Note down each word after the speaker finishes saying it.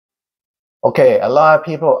Okay, a lot of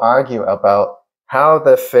people argue about how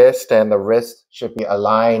the fist and the wrist should be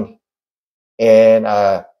aligned in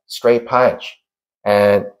a straight punch.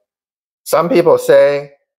 And some people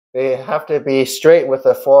say they have to be straight with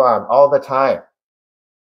the forearm all the time.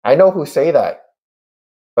 I know who say that,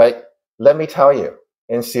 but let me tell you,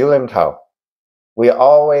 in Silim Tao, we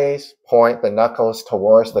always point the knuckles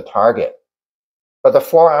towards the target, but the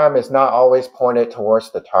forearm is not always pointed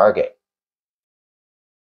towards the target.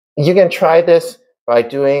 You can try this by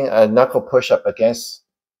doing a knuckle push-up against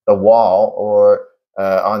the wall or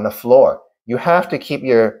on the floor. You have to keep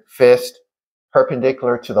your fist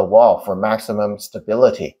perpendicular to the wall for maximum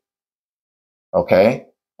stability. Okay?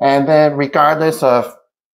 And then regardless of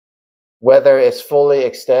whether it's fully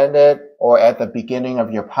extended or at the beginning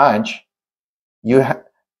of your punch, it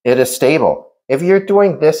is stable. If you're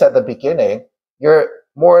doing this at the beginning, you're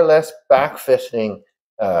more or less back fisting.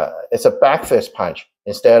 It's a back fist punch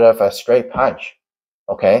instead of a straight punch.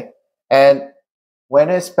 Okay? And when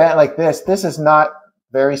it's bent like this is not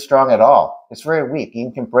very strong at all. It's very weak.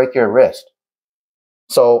 You can break your wrist.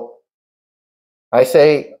 So I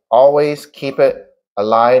say always keep it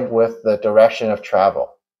aligned with the direction of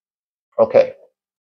travel. Okay.